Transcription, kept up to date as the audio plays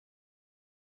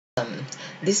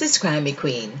This is Grammy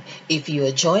Queen. If you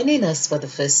are joining us for the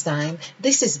first time,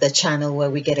 this is the channel where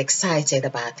we get excited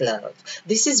about love.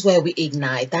 This is where we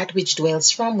ignite that which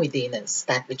dwells from within us,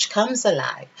 that which comes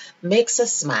alive, makes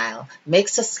us smile,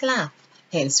 makes us laugh.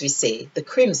 Hence we say the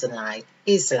crimson light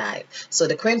is life. So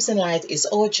the crimson light is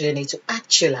our journey to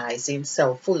actualizing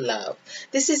self-full love.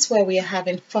 This is where we are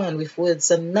having fun with words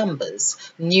and numbers,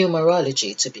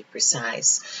 numerology to be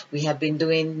precise. We have been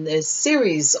doing a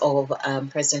series of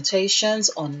presentations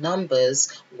on numbers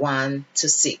 1 to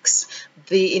 6.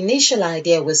 The initial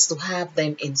idea was to have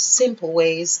them in simple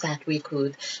ways that we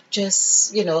could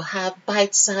just, have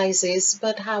bite sizes,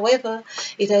 but however,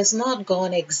 it has not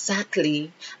gone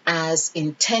exactly as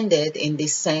intended in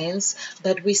this sense,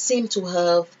 but we seem to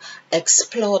have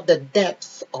explored the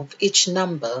depth of each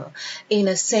number in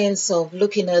a sense of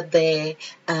looking at the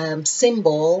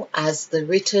symbol as the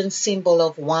written symbol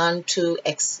of 1 to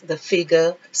the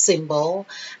figure symbol,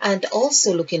 and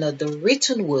also looking at the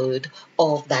written word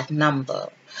of that number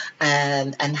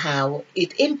and how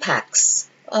it impacts.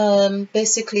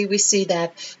 Basically, we see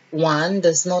that 1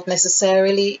 does not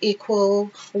necessarily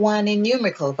equal 1 in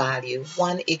numerical value.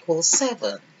 1 equals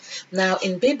 7. Now,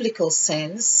 in biblical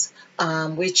sense,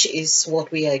 which is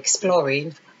what we are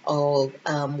exploring, or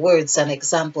words and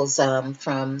examples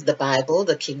from the Bible,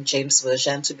 the King James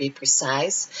Version to be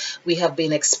precise. We have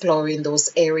been exploring those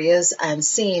areas and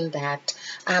seeing that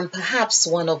perhaps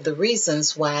one of the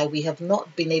reasons why we have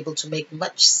not been able to make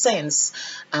much sense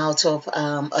out of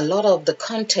a lot of the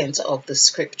content of the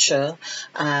scripture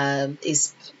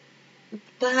is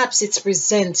perhaps it's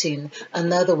presenting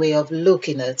another way of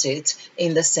looking at it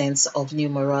in the sense of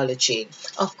numerology.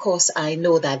 Of course, I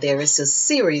know that there is a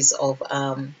series of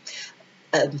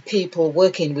people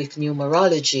working with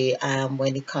numerology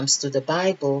when it comes to the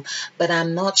Bible, but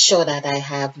I'm not sure that I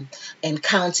have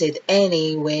encountered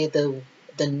any where the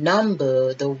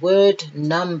word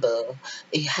number,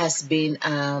 it has been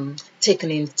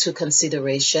taken into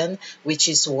consideration, which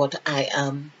is what I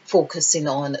am focusing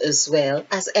on as well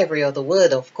as every other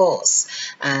word, of course.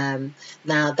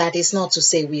 Now, that is not to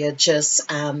say we are just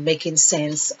making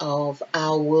sense of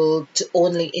our world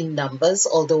only in numbers,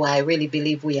 although I really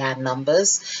believe we are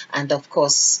numbers, and of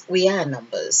course, we are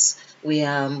numbers. We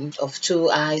are of two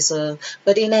eyes,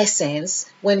 but in essence,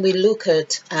 when we look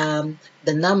at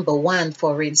the number 1,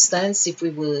 for instance, if we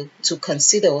were to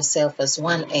consider ourselves as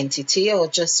one entity or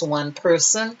just one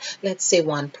person, let's say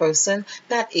one person,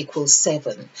 that equals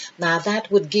 7. Now, that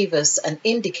would give us an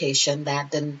indication that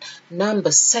the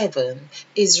number 7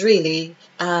 is really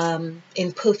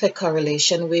in perfect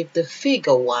correlation with the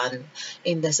figure 1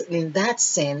 in that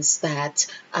sense that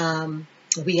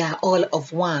we are all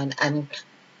of one, and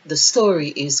the story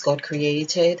is God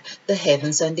created the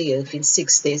heavens and the earth in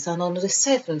 6 days, and on the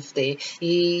seventh day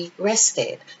he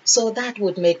rested. So that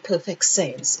would make perfect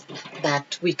sense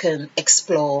that we can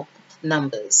explore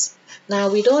numbers. Now,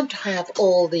 we don't have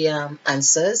all the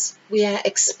answers. We are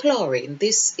exploring.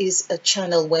 This is a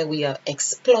channel where we are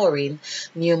exploring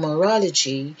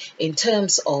numerology in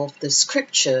terms of the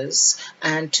scriptures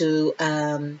and to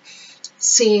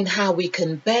seeing how we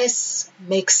can best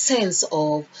make sense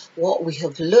of what we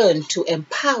have learned to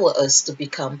empower us to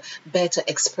become better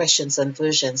expressions and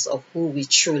versions of who we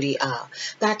truly are.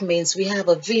 That means we have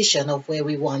a vision of where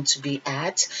we want to be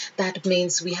at. That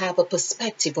means we have a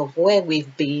perspective of where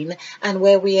we've been and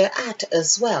where we are at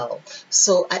as well.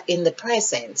 So in the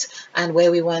present, and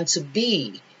where we want to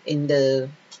be in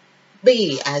the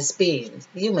be as beings,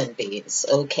 human beings,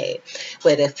 okay,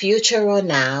 whether future or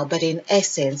now, but in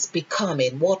essence,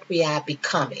 becoming what we are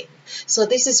becoming. So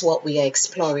this is what we are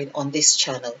exploring on this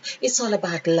channel. It's all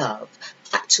about love,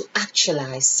 to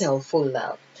actualize self-full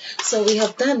love. So we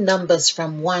have done numbers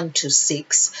from 1 to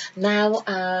 6. Now,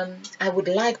 I would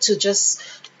like to just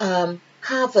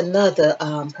have another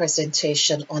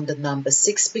presentation on the number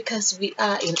 6, because we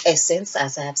are in essence,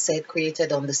 as I have said,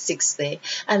 created on the 6th day,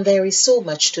 and there is so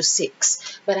much to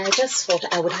 6, but I just thought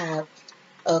I would have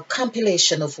a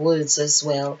compilation of words as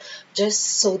well, just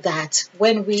so that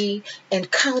when we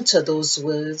encounter those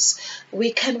words,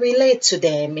 we can relate to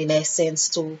them in essence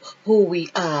to who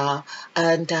we are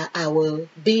and our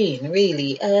being,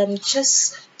 really,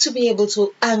 just to be able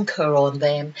to anchor on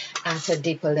them at a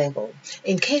deeper level.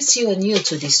 In case you are new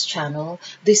to this channel,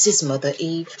 this is Mother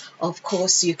Eve. Of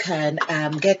course, you can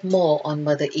get more on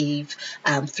Mother Eve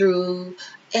through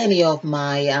any of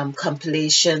my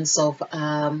compilations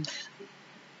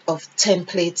of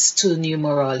templates to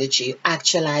numerology,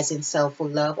 actualizing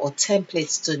self-love or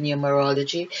templates to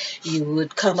numerology, you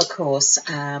would come across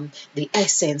the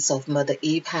essence of Mother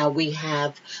Eve, how we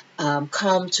have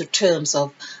come to terms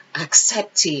of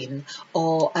accepting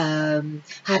or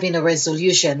having a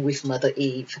resolution with Mother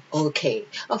Eve. Okay,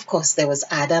 of course, there was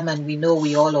Adam, and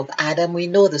we all of Adam. We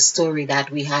know the story that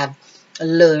we have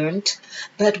learned,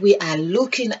 but we are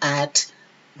looking at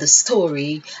the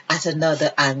story at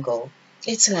another angle.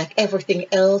 It's like everything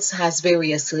else has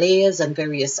various layers and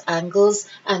various angles,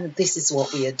 and this is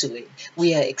what we are doing.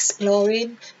 We are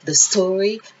exploring the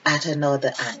story at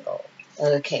another angle.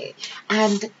 Okay,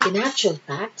 and in actual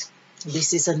fact,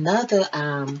 this is another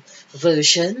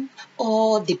version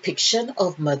or depiction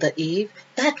of Mother Eve,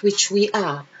 that which we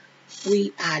are.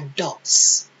 We are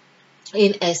dots.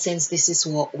 In essence, this is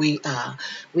what we are.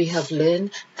 We have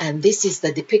learned, and this is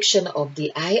the depiction of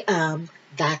the I am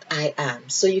that I am.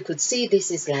 So you could see this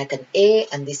is like an A,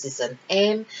 and this is an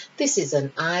M, this is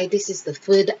an I, this is the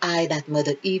third eye that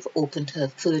Mother Eve opened her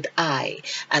third eye.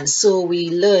 And so we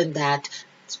learned that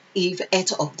Eve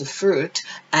ate of the fruit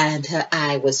and her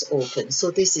eye was open.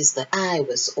 So this is the eye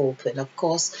was open, of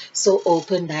course, so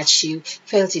open that she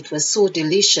felt it was so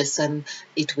delicious and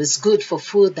it was good for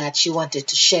food that she wanted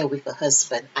to share with her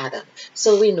husband, Adam.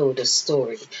 So we know the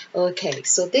story. Okay,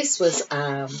 so this was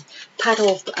part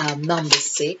of number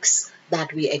 6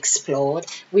 that we explored.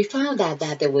 We found out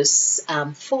that there was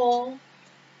 4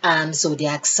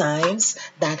 zodiac signs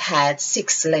that had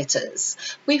 6 letters.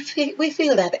 We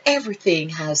feel that everything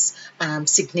has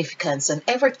significance, and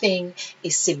everything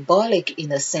is symbolic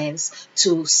in a sense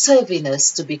to serving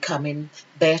us to becoming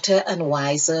better and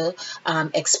wiser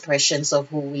expressions of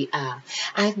who we are.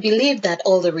 I believe that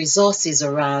all the resources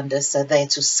around us are there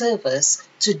to serve us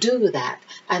to do that.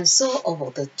 And so,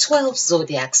 of the 12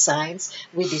 zodiac signs,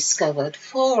 we discovered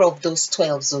 4 of those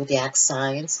 12 zodiac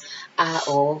signs are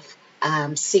of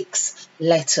 6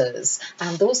 letters,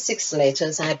 and those 6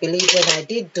 letters, I believe when I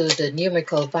did do the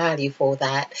numerical value for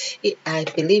that, I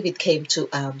believe it came to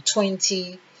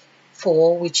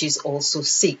 24, which is also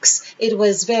 6. It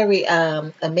was very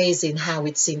amazing how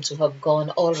it seemed to have gone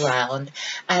all round,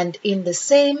 and in the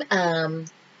same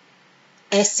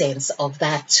essence of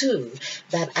that too,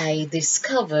 that I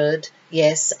discovered,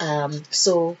 yes,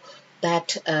 so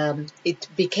that it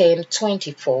became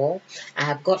 24. I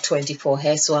have got 24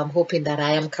 here, so I'm hoping that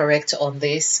I am correct on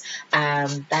this.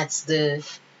 That's the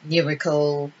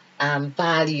numerical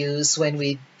values when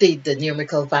we did the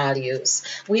numerical values.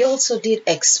 We also did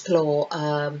explore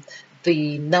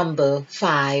the number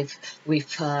 5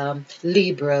 with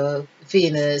Libra,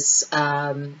 Venus,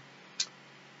 and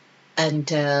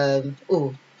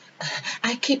oh,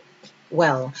 I keep,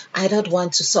 well, I don't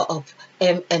want to sort of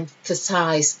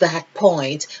emphasize that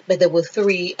point, but there were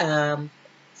three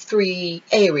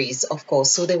Aries, of course.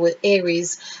 So there were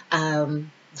Aries,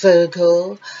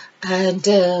 Virgo, and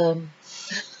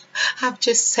I've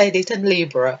just said it, in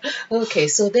Libra. Okay,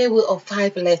 so there were of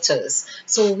 5 letters.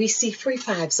 So we see 3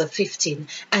 fives of 15,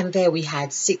 and there we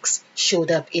had 6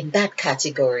 showed up in that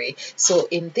category. So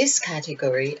in this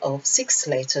category of 6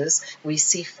 letters, we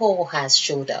see 4 has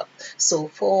showed up. So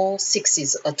 4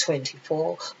 sixes are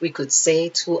 24. We could say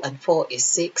 2 and 4 is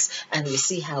 6, and we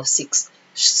see how 6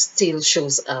 still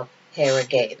shows up here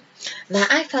again. Now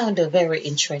I found a very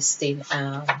interesting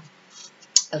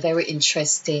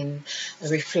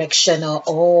reflection,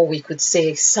 or we could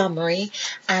say summary.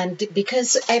 And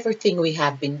because everything we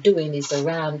have been doing is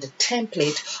around the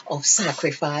template of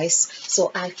sacrifice,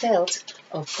 so I felt,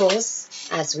 of course,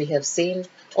 as we have seen,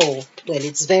 oh, well,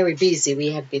 it's very busy.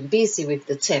 We have been busy with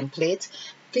the template.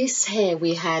 This here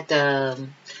we had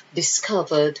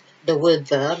discovered the word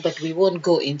verb, but we won't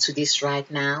go into this right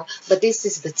now. But this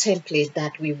is the template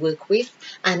that we work with,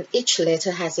 and each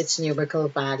letter has its numerical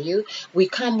value. We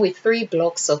come with 3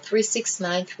 blocks of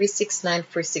 369, 369,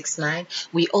 369.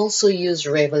 We also use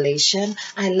revelation.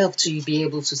 I love to be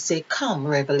able to say, come,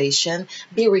 revelation,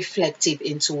 be reflective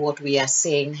into what we are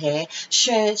saying here.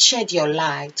 Shed your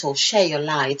light, or share your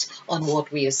light on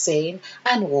what we are saying.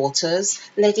 And waters,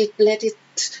 let it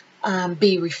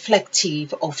be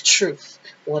reflective of truth,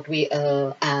 what we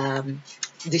are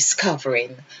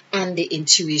discovering. And the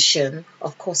intuition,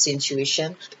 of course,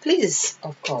 intuition, please,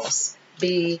 of course,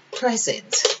 be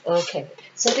present. Okay,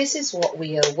 so this is what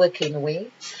we are working with.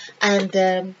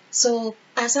 And so,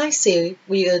 as I say,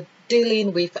 we are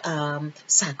dealing with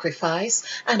sacrifice.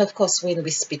 And of course, when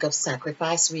we speak of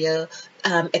sacrifice, we are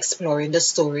exploring the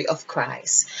story of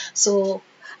Christ. So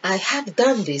I have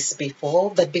done this before,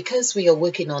 but because we are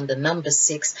working on the number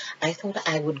 6, I thought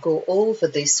I would go over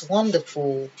this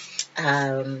wonderful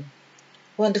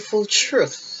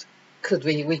truth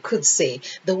we could say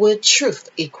the word truth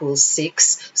equals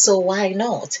 6, so why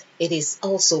not? It is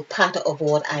also part of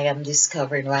what I am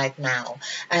discovering right now.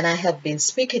 And I have been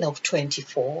speaking of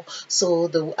 24, so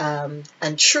the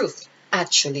and truth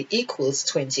actually equals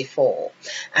 24,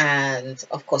 and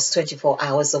of course 24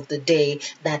 hours of the day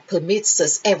that permits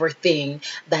us everything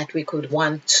that we could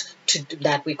want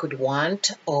that we could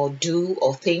want or do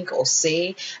or think or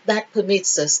say, that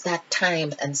permits us that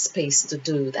time and space to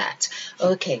do that.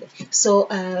 Okay, so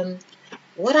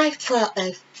what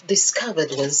I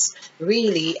discovered was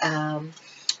really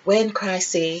when Christ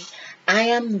say, I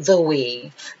am the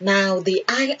way. Now the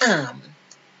I am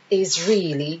is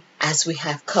really, as we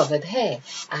have covered here,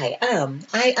 I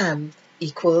am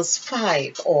equals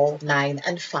 5, or 9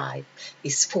 and 5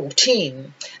 is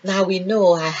 14. Now we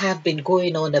know I have been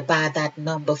going on about that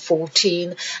number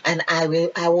 14, and I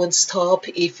won't stop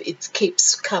if it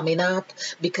keeps coming up,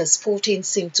 because 14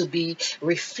 seems to be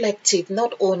reflective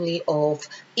not only of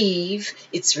Eve,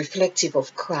 it's reflective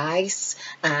of Christ,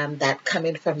 that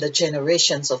coming from the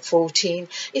generations of 14.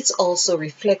 It's also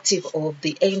reflective of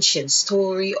the ancient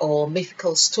story or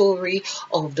mythical story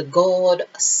of the God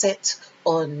set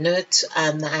on earth.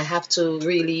 And I have to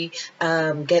really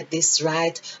get this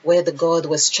right, where the God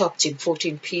was chopped in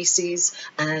 14 pieces,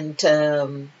 and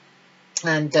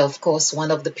of course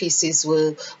one of the pieces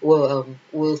were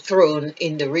thrown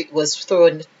in the was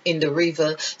thrown in the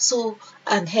river, so,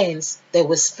 and hence there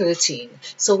was 13.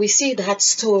 So we see that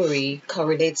story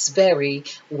correlates very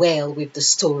well with the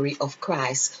story of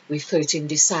Christ with 13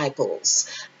 disciples,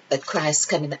 but Christ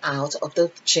coming out of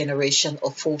the generation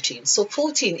of 14. So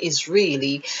 14 is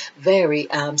really very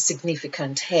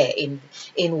significant here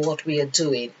in what we are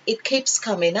doing. It keeps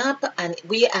coming up, and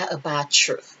we are about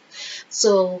truth.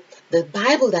 So the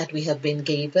Bible that we have been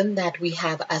given, that we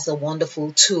have as a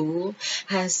wonderful tool,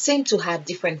 has seemed to have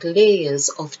different layers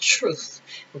of truth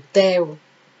there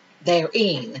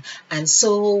therein. And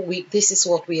so this is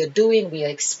what we are doing. We are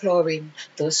exploring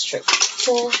those truths.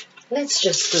 So let's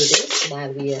just do this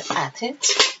while we are at it.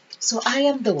 So I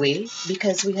am the way,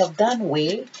 because we have done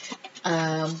way,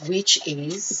 which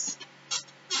is,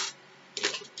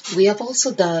 we have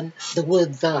also done the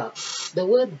word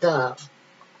the,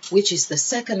 which is the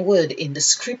second word in the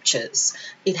scriptures.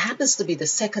 It happens to be the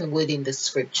second word in the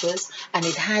scriptures, and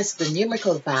it has the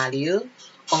numerical value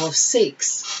of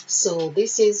 6. So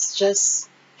this is just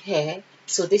here.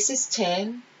 So this is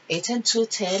 10, 8 and 2,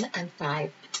 10 and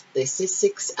 5. This is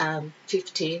 6,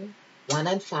 15, 1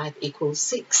 and 5 equals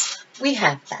 6. We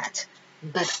have that.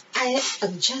 But I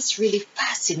am just really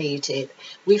fascinated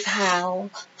with how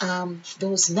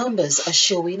those numbers are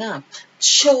showing up,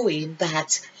 showing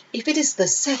that if it is the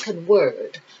second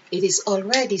word, it is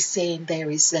already saying there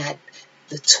is that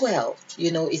the 12,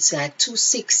 it's like two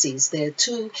sixes. There are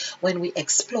two, when we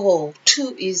explore,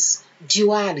 2 is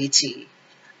duality.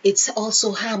 It's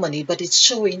also harmony, but it's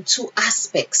showing two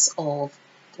aspects of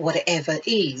whatever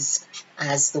is,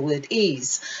 as the word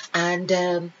is,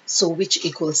 and so which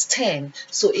equals 10.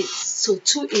 So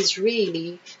 2 is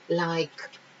really like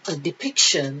a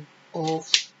depiction of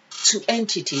two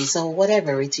entities or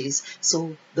whatever it is.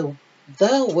 So the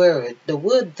word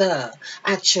the,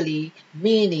 actually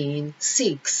meaning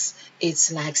 6.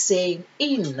 It's like saying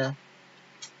in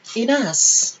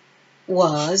us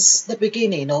was the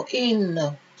beginning, or in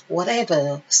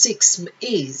whatever 6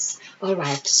 is. All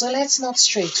right, so let's not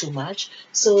stray too much.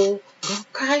 So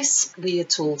Christ, we are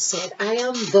told, said, I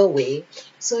am the way.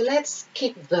 So let's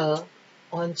keep the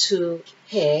onto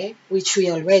here, which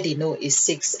we already know is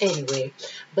 6 anyway.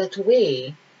 But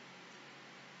way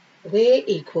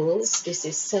equals, this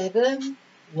is 7,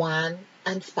 1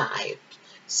 and 5.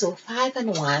 So 5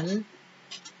 and 1,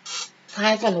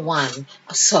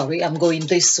 sorry, I'm going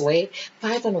this way.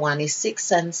 5 and 1 is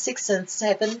 6, and 6 and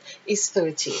 7 is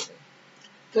 13.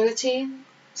 13,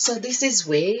 so this is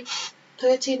way.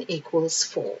 13 equals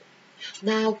 4.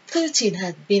 Now 13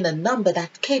 had been a number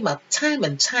that came up time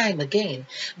and time again,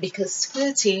 because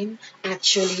 13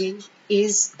 actually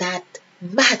is that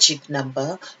magic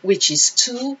number, which is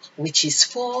 2, which is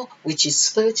 4, which is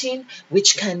 13,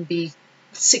 which can be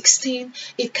 16.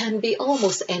 It can be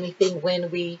almost anything when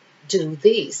we do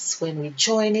this, when we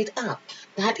join it up.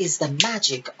 That is the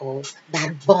magic of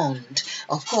that bond.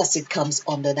 Of course, it comes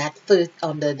under that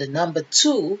under the number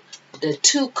 2, the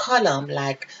 2 column,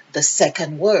 like the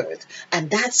second word, and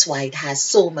that's why it has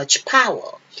so much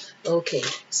power. Okay,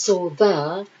 so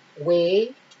the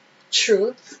way,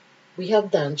 truth, we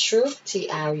have done truth,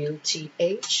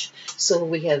 Truth. So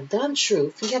we have done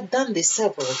truth. We have done this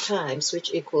several times,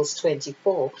 which equals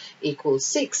 24 equals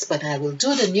 6. But I will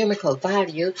do the numerical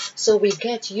value so we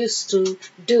get used to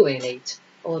doing it.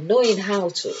 or knowing how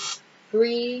to.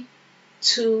 3,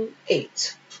 2,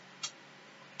 8.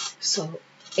 So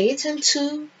 8 and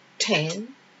 2, 10,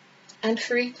 and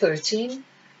 3, 13,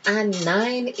 and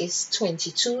 9 is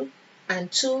 22,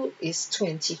 and 2 is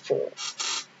 24.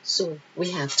 So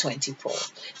we have 24.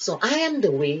 So I am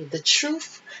the way, the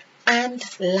truth, and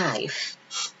life.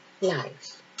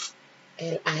 Life.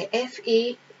 Life.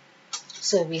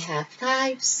 So we have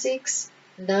 5, 6,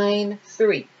 9,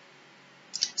 3.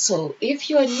 So if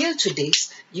you are new to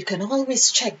this, you can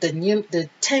always check the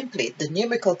template, the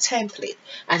numerical template,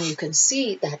 and you can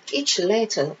see that each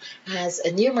letter has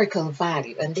a numerical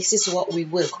value, and this is what we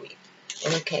work with.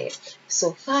 Okay,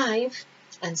 so 5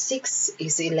 and 6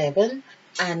 is 11,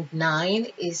 and 9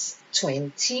 is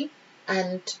 20,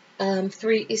 and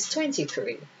 3 is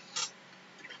 23.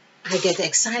 I get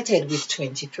excited with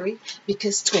 23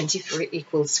 because 23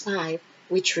 equals 5,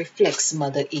 which reflects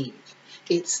Mother Eve.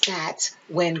 It's that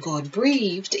when God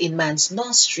breathed in man's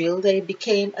nostril, they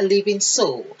became a living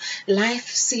soul. Life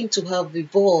seemed to have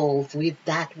evolved with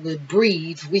that word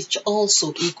breathe, which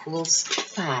also equals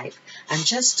 5. And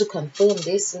just to confirm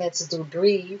this, let's do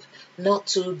breathe, not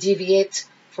to deviate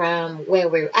from where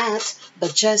we're at,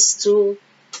 but just to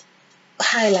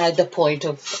highlight the point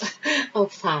of,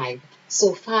 of 5.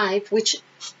 So 5, which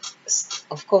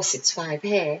of course it's 5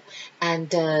 here,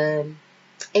 and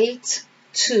 8,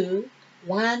 2,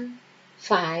 1,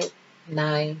 5,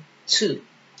 9, 2.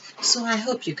 So I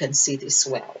hope you can see this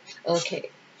well. Okay,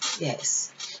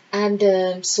 yes.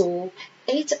 And so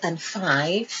 8 and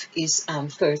 5 is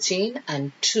 13,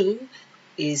 and 2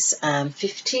 is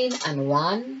 15, and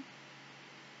 1.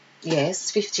 Yes,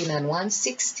 15 and 1,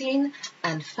 16,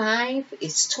 and 5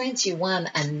 is 21,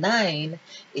 and 9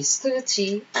 is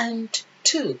 30, and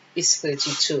 2 is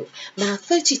 32. Now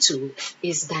 32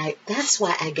 is that's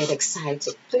why I get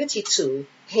excited. 32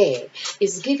 here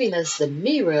is giving us the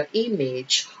mirror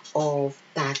image of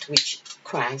that which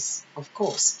Christ, of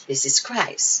course, this is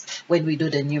Christ. When we do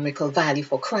the numerical value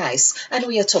for Christ, and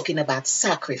we are talking about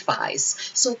sacrifice.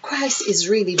 So Christ is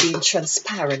really being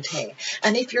transparent here.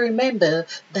 And if you remember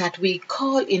that we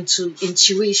call into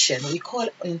intuition, we call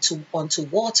onto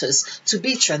waters to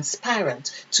be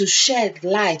transparent, to shed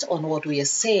light on what we are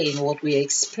saying, what we are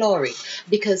exploring,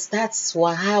 because that's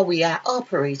how we are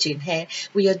operating here.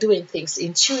 We are doing things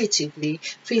intuitively,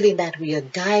 feeling that we are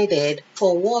guided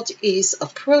for what is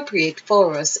appropriate for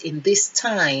us in this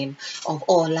time of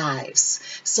our lives.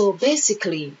 So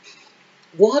basically,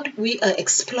 what we are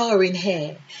exploring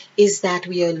here is that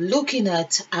we are looking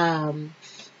at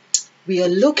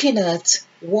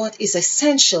what is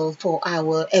essential for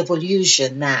our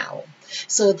evolution now.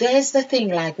 So there's the thing,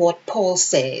 like what Paul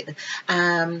said.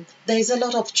 There's a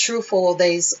lot of truth, or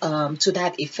there's to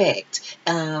that effect.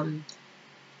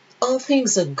 All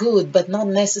things are good, but not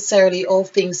necessarily all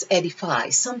things edify.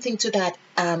 Something to that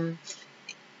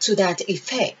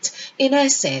effect. In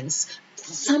essence,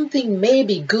 something may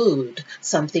be good,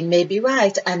 something may be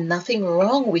right, and nothing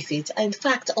wrong with it. In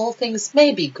fact, all things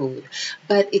may be good,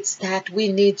 but it's that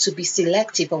we need to be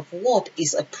selective of what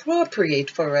is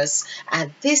appropriate for us at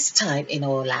this time in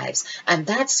our lives. And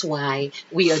that's why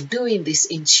we are doing this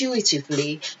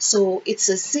intuitively. So it's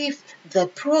as if the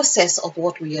process of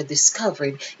what we are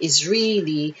discovering is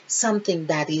really something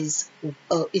that is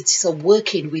it's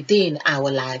working within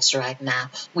our lives right now.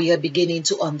 We are beginning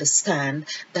to understand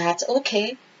that,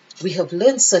 okay, we have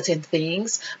learned certain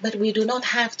things, but we do not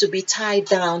have to be tied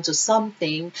down to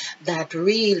something that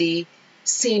really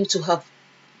seemed to have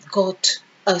got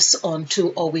us onto,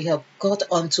 or we have got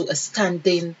onto a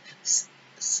stumbling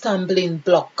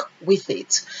block with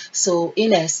it. So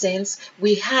in essence,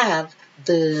 we have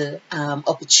the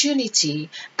opportunity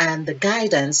and the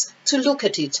guidance to look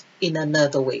at it in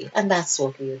another way, and that's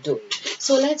what we are doing.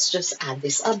 So let's just add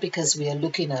this up, because we are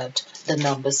looking at the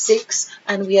number 6,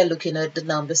 and we are looking at the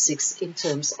number 6 in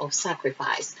terms of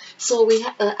sacrifice. So we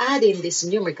are adding these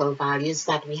numerical values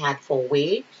that we had for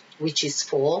way, which is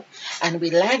 4, and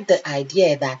we like the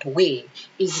idea that way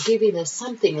is giving us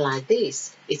something like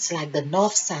this. It's like the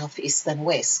north, south, east, and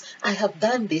west. I have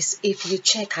done this if you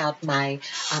check out my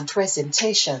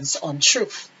presentations on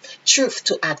truth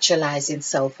to actualizing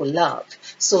self-love.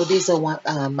 So these are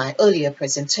my earlier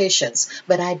presentations,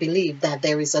 but I believe that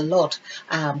there is a lot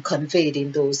conveyed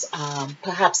in those,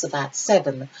 perhaps about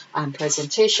 7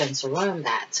 presentations around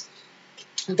that.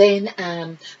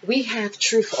 Then we have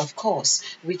truth, of course,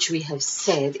 which we have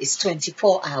said is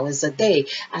 24 hours a day,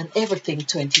 and everything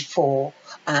 24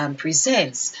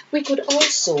 presents. We could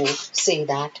also say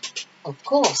that, of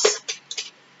course,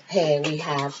 here we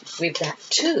have with that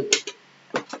too.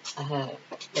 uh,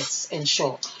 let's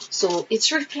ensure. So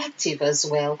it's reflective as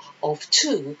well of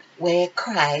 2, where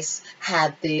Christ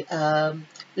had the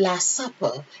Last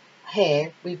Supper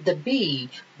here with the bee,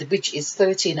 which is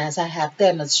 13, as I have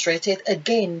demonstrated.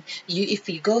 Again, if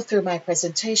you go through my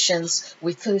presentations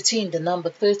with 13, the number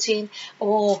 13,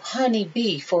 or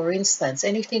honeybee, for instance,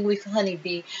 anything with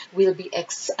honeybee will be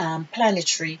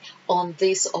planetary on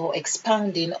this, or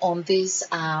expounding on this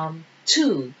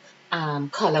 2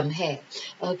 column here.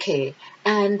 Okay,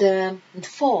 and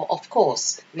 4, of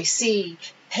course, we see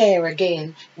here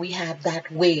again, we have that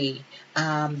way,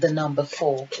 the number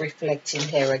 4 reflecting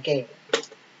here again.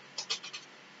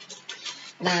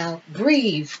 Now,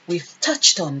 breathe, we've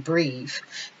touched on breathe.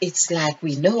 It's like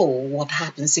we know what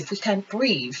happens if we can't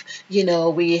breathe. You know,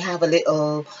 we have a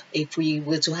little, if we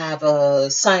were to have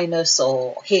a sinus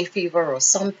or hay fever or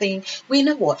something, we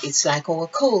know what it's like, or a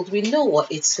cold, we know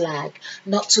what it's like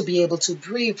not to be able to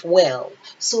breathe well.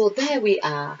 So there we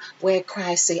are, where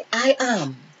Christ said, I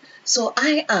am. So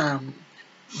I am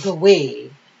the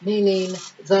way, meaning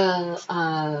the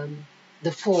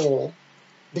 4,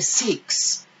 the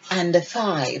 6, and the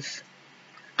 5.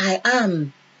 I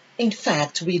am. In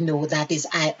fact, we know that is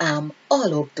I am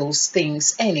all of those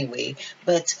things anyway.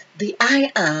 But the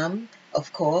I am,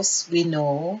 of course, we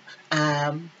know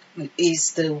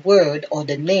is the word or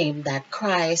the name that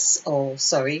Christ, or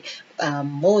sorry,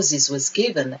 Moses was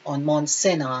given on Mount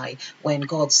Sinai when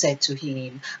God said to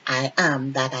him, I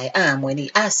am that I am. When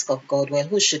he asked of God, well,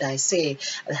 who should I say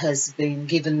has been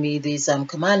given me these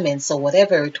commandments, or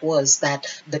whatever it was, that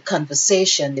the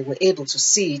conversation, they were able to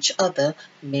see each other,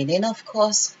 meaning, of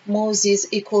course, Moses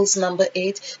equals number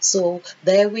 8. So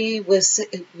there we was,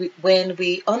 when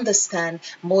we understand,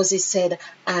 Moses said,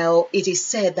 it is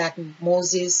said that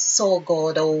Moses saw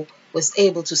God, or was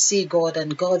able to see God,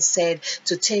 and God said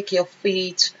to take your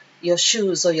feet, your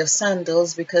shoes or your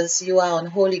sandals, because you are on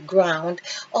holy ground.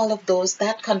 All of those,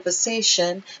 that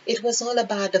conversation, it was all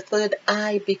about the third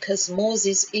eye, because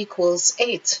Moses equals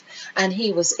 8, and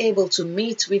he was able to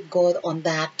meet with God on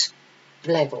that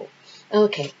level.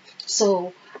 Okay,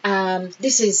 so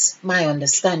this is my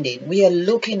understanding. We are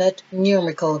looking at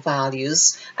numerical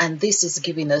values, and this is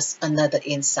giving us another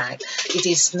insight. It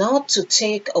is not to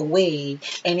take away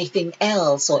anything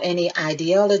else, or any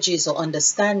ideologies or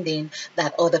understanding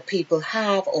that other people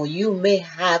have, or you may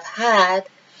have had.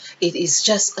 It is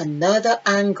just another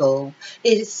angle.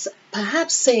 It is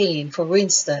perhaps saying, for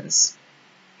instance,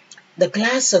 the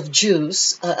glass of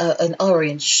juice, an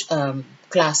orange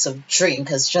glass of drink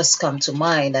has just come to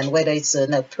mind, and whether it's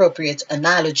an appropriate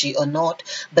analogy or not,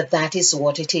 but that is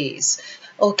what it is.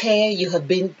 Okay, you have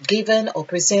been given or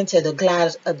presented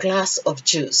a glass of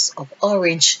juice, of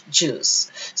orange juice.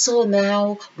 So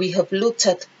now we have looked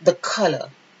at the color.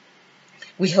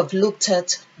 We have looked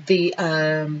at the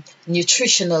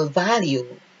nutritional value,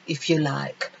 if you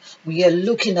like. We are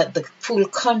looking at the full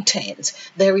content.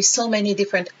 There is so many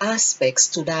different aspects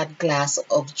to that glass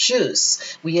of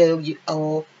juice. We are,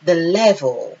 or the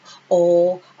level,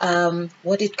 or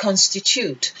what it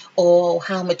constitutes, or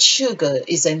how much sugar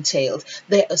is entailed.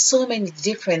 There are so many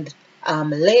different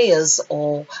layers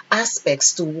or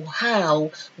aspects to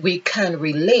how we can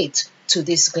relate to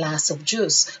this glass of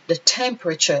juice, the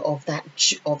temperature of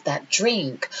that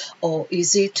drink, or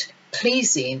is it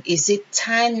pleasing? Is it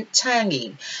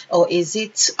tangy, or is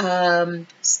it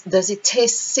does it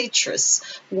taste citrus?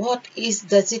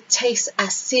 Does it taste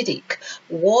acidic?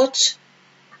 What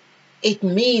it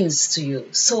means to you.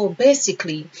 So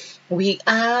basically, we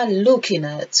are looking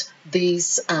at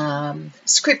these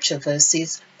scripture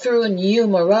verses through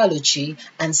numerology,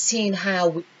 and seeing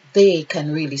how they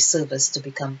can really serve us to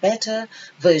become better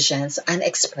versions and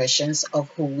expressions of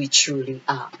who we truly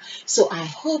are. So I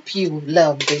hope you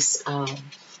love this,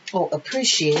 or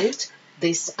appreciate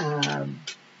this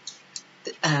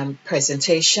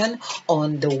presentation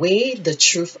on the way, the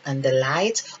truth, and the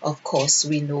light. Of course,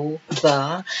 we know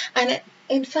and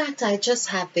in fact, I just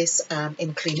have this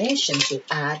inclination to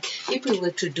add, if we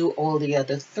were to do all the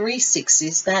other 3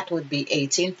 sixes, that would be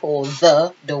 18 for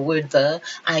the word the.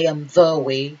 I am the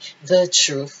way, the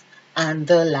truth, and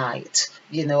the light.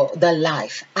 You know, the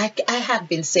life. I have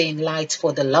been saying light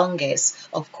for the longest.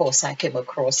 Of course, I came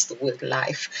across the word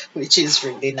life, which is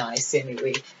really nice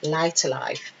anyway.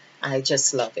 Life. I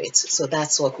just love it. So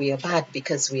that's what we're about,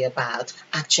 because we're about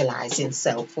actualizing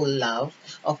self-full love.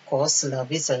 Of course,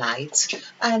 love is light.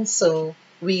 And so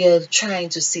we are trying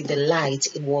to see the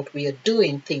light in what we are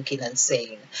doing, thinking, and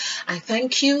saying. I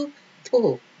thank you.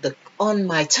 Oh, The on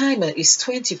my timer is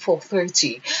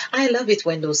 24:30. I love it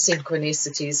when those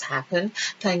synchronicities happen.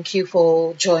 Thank you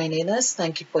for joining us.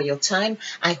 Thank you for your time.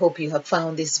 I hope you have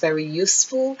found this very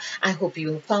useful. I hope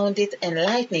you have found it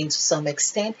enlightening to some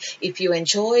extent. If you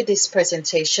enjoyed this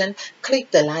presentation,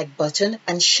 click the like button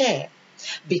and share,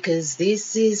 because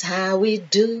this is how we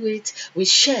do it. We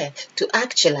share to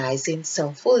actualize in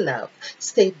self-full love.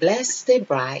 Stay blessed, stay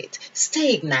bright,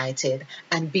 stay ignited,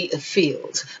 and be a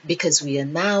field, because we are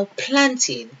now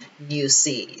planting new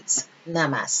seeds.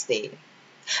 Namaste.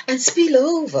 And spill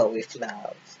over with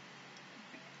love.